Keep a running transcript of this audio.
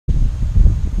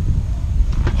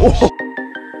Oh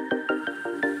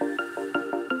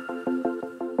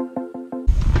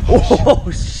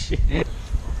shit.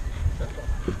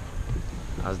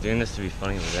 I was doing this to be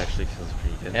funny, but it actually feels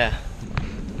pretty good. Yeah.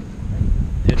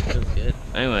 Dude, it feels good.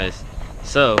 Anyways,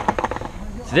 so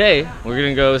today we're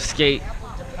gonna go skate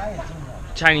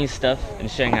Chinese stuff in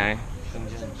Shanghai.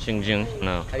 Shenzhen.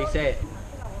 No. How do you say it?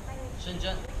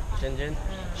 Shenzhen. Shenzhen.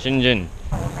 Shenzhen.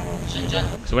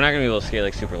 Shenzhen. So we're not gonna be able to skate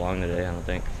like super long today, I don't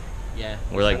think. Yeah.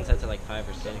 We're like sunsets at like 5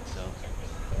 or 6, so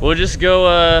we'll just go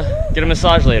get a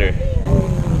massage later.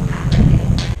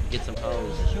 get some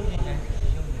pose.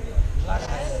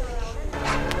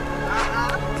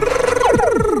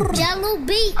 Jello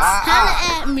beats,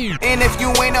 holla at me. And if you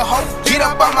ain't a hoe, get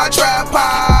up on my trap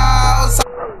house.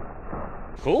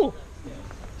 Cool.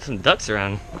 Some ducks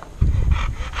around.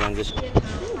 Transition.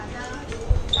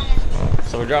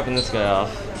 So we're dropping this guy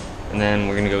off, and then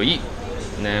we're gonna go eat,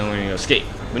 and then we're gonna go skate.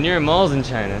 When you're in malls in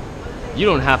China, you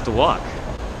don't have to walk.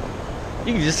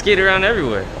 You can just skate around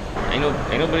everywhere. Ain't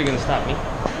nobody gonna stop me.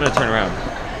 I'm gonna turn around.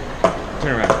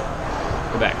 Turn around.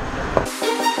 Go back.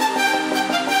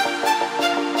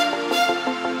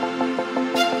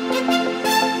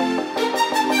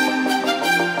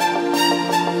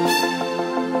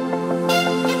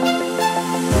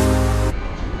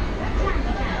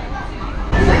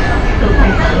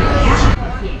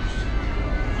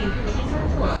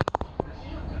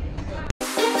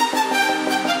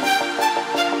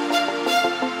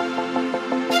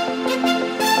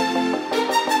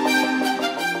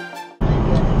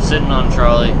 Sitting on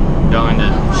trolley, going to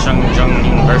Shenzhen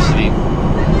University,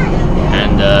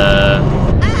 and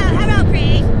hello,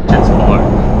 Craig. it's far.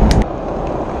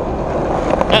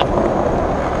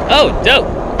 Oh, dope.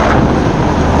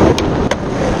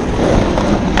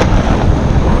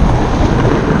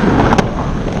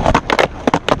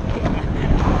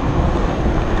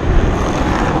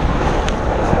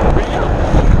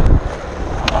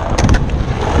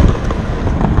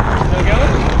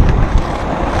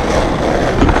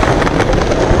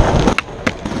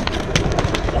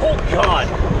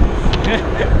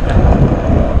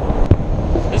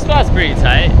 This spot's pretty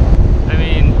tight. I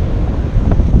mean,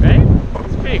 right?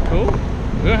 It's pretty cool.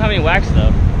 We don't have any wax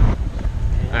though.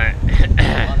 Alright.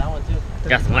 That one too.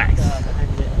 Got some wax.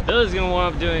 Billy's gonna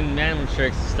warm up doing manual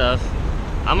tricks and stuff.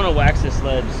 I'm gonna wax this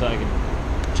ledge so I can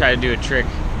try to do a trick.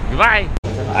 Goodbye!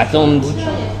 I filmed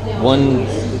one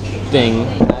thing.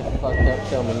 Fucked up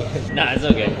filming. Nah, it's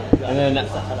okay. And then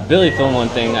Billy filmed one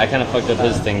thing. I kind of fucked up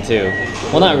his thing too.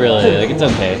 Well, not really. Like, it's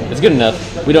okay. It's good enough.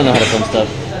 We don't know how to film stuff.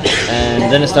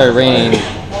 And then it started raining.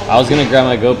 I was gonna grab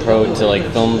my GoPro to like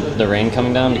film the rain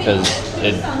coming down because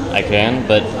I can,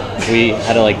 but we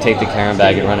had to like take the camera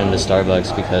bag and run into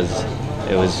Starbucks because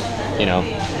it was, you know,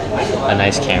 a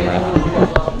nice camera.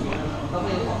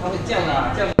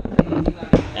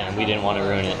 And we didn't want to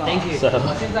ruin it. Thank you. So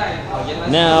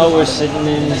now we're sitting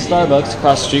in Starbucks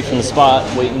across the street from the spot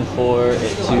waiting for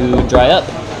it to dry up.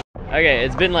 Okay,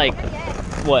 it's been like,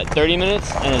 what, 30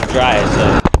 minutes? And it's dry,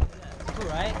 so.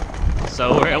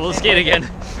 So we'll skate again.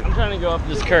 I'm trying to go up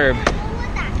this curb.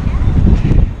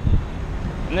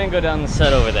 And then go down the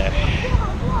set over there.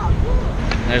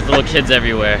 There's little kids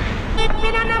everywhere.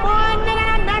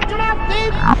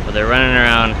 But they're running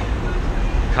around,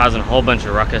 causing a whole bunch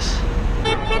of ruckus.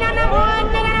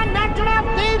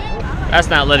 That's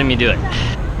not letting me do it.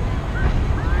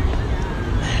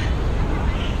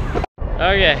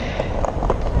 Okay.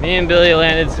 Me and Billy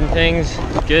landed some things.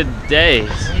 Good day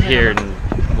here in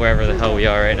wherever the hell we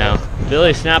are right now.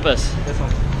 Billy, snap us. This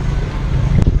one.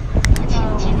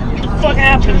 What the fuck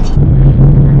happened?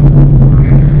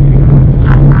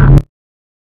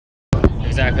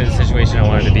 Exactly the situation I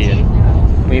wanted to be in.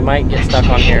 We might get stuck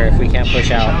on here if we can't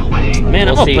push out. Man,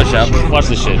 I'm gonna push up. Watch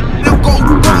this shit.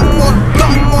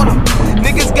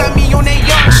 Niggas got me on that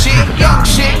young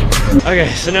shit.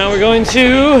 Okay, so now we're going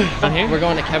to... Down here? We're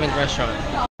going to Kevin's restaurant.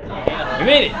 We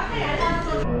made it!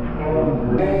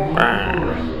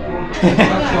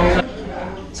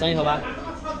 上一头吧。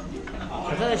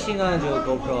我这个新的就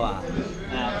GoPro 啊，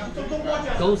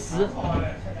狗屎，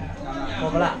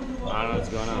我不啦。I don't know what's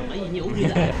going on. 哎，牛逼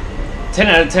的。 10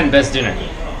 out of 10 best dinner.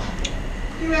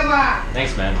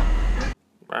 Thanks, man.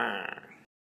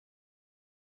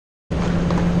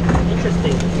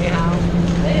 Interesting.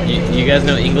 You guys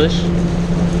know English?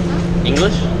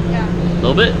 English? Yeah. A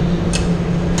little bit?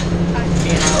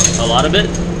 A lot of it?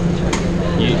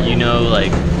 You know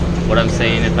like what I'm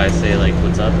saying if I say like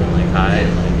what's up and like hi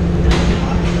and like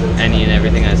any and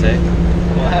everything I say?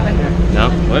 What happened? No?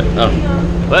 What? Oh.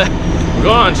 What? We're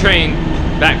going on a train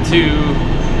back to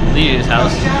Leah's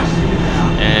house.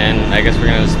 and I guess we're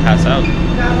gonna just pass out.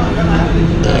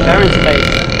 Parent space.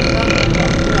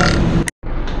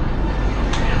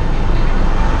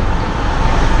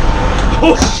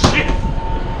 Oh shit!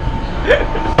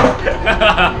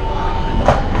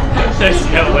 There's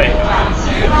no way.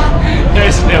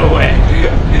 There's no way.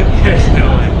 There's no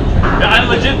way. I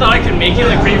legit thought I could make it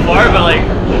like pretty far, but like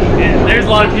there's a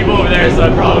lot of people over there, so I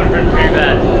probably would have been pretty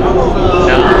bad.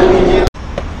 No.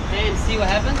 And see what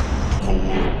happens?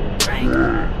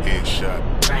 Headshot.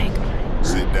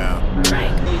 Sit down.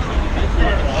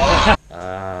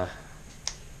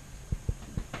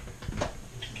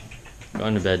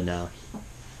 Going to bed now.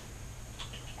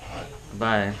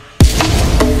 Bye.